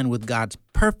in line with God's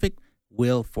perfect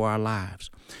will for our lives.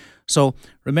 So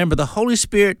remember, the Holy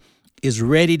Spirit is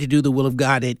ready to do the will of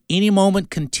God at any moment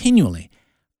continually.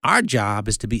 Our job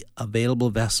is to be available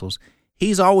vessels.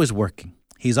 He's always working.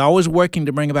 He's always working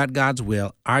to bring about God's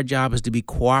will. Our job is to be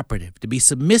cooperative, to be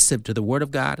submissive to the Word of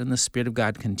God and the Spirit of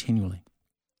God continually.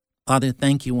 Father,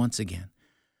 thank you once again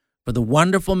for the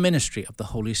wonderful ministry of the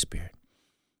Holy Spirit.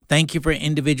 Thank you for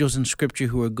individuals in Scripture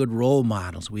who are good role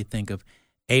models. We think of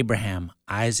Abraham,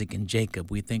 Isaac, and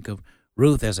Jacob. We think of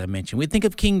Ruth, as I mentioned. We think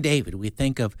of King David. We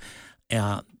think of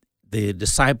the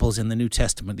disciples in the New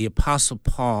Testament, the Apostle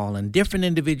Paul, and different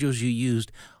individuals you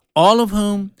used, all of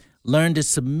whom learned to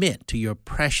submit to your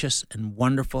precious and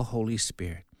wonderful Holy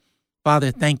Spirit. Father,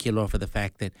 thank you, Lord, for the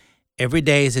fact that every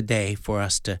day is a day for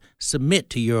us to submit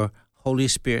to your Holy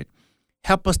Spirit.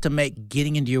 Help us to make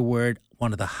getting into your word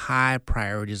one of the high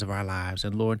priorities of our lives.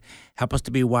 And Lord, help us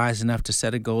to be wise enough to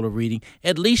set a goal of reading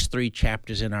at least 3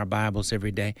 chapters in our Bibles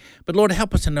every day. But Lord,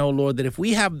 help us to know, Lord, that if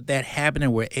we have that habit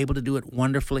and we're able to do it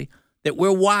wonderfully, that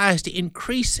we're wise to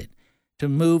increase it, to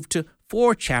move to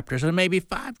 4 chapters or maybe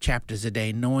 5 chapters a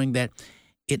day, knowing that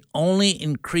it only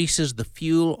increases the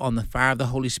fuel on the fire of the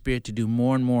Holy Spirit to do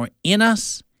more and more in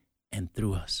us and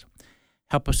through us.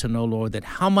 Help us to know, Lord, that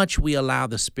how much we allow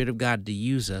the Spirit of God to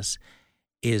use us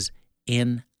is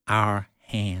in our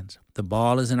hands. The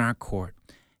ball is in our court.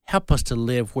 Help us to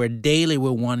live where daily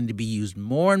we're wanting to be used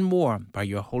more and more by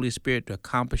your Holy Spirit to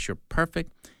accomplish your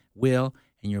perfect will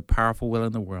and your powerful will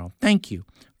in the world. Thank you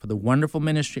for the wonderful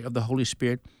ministry of the Holy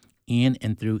Spirit in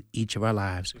and through each of our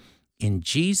lives. In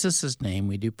Jesus' name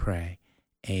we do pray.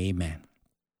 Amen.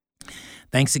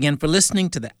 Thanks again for listening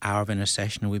to the Hour of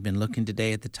Intercession. We've been looking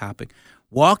today at the topic,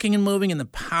 walking and moving in the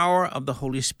power of the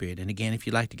Holy Spirit. And again, if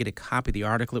you'd like to get a copy of the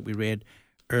article that we read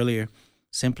earlier,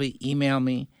 simply email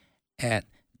me at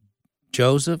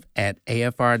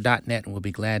joseph@afr.net, and we'll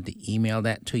be glad to email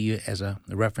that to you as a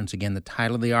reference. Again, the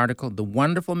title of the article, The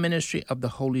Wonderful Ministry of the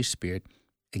Holy Spirit.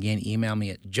 Again, email me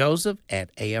at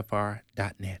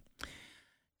joseph@afr.net.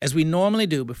 As we normally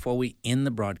do before we end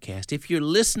the broadcast, if you're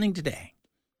listening today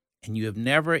and you have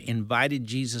never invited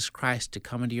Jesus Christ to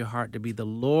come into your heart to be the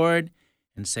Lord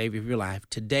and Savior of your life,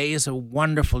 today is a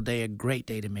wonderful day, a great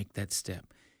day to make that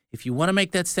step. If you want to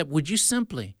make that step, would you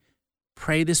simply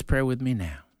pray this prayer with me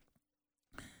now?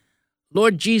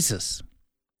 Lord Jesus,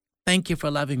 thank you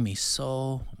for loving me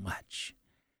so much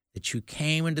that you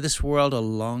came into this world a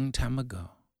long time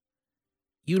ago.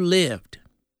 You lived.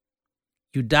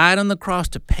 You died on the cross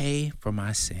to pay for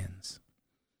my sins.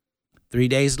 3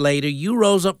 days later, you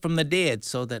rose up from the dead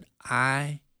so that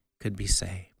I could be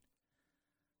saved.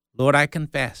 Lord, I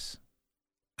confess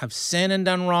I've sinned and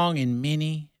done wrong in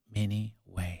many, many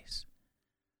ways.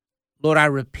 Lord, I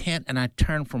repent and I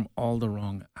turn from all the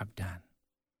wrong I've done.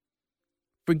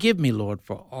 Forgive me, Lord,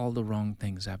 for all the wrong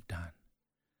things I've done.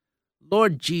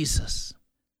 Lord Jesus,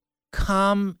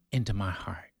 come into my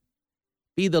heart.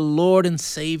 Be the Lord and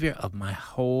Savior of my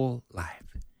whole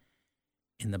life.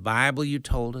 In the Bible, you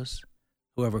told us,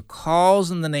 whoever calls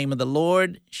in the name of the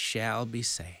Lord shall be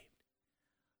saved.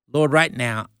 Lord, right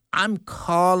now, I'm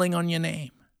calling on your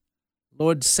name.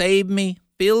 Lord, save me,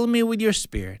 fill me with your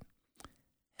Spirit.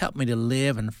 Help me to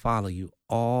live and follow you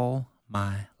all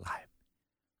my life.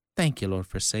 Thank you, Lord,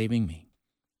 for saving me.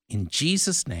 In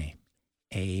Jesus' name,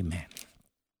 amen.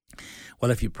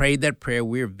 Well, if you prayed that prayer,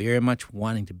 we're very much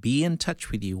wanting to be in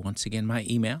touch with you. Once again, my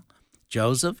email,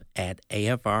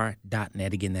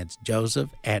 joseph@afr.net. Again, that's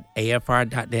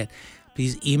joseph@afr.net.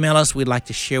 Please email us. We'd like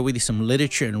to share with you some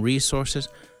literature and resources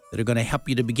that are going to help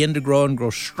you to begin to grow and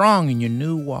grow strong in your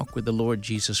new walk with the Lord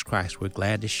Jesus Christ. We're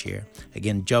glad to share.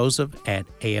 Again,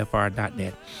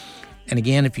 joseph@afr.net. And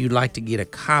again, if you'd like to get a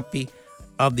copy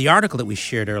of the article that we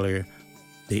shared earlier,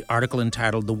 the article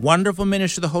entitled The Wonderful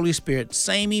Ministry of the Holy Spirit,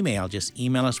 same email. Just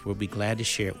email us. We'll be glad to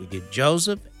share it with you.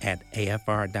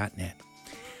 joseph@afr.net.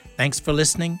 Thanks for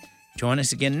listening. Join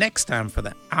us again next time for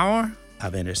the Hour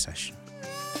of Intercession.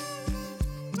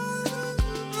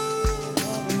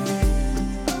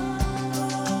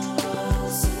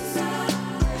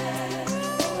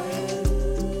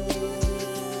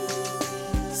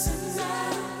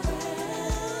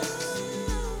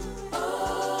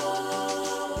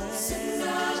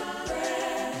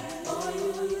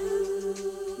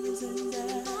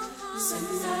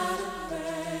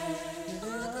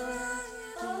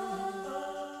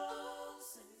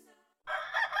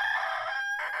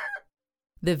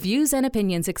 The views and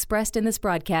opinions expressed in this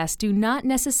broadcast do not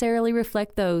necessarily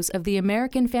reflect those of the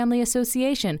American Family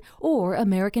Association or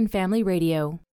American Family Radio.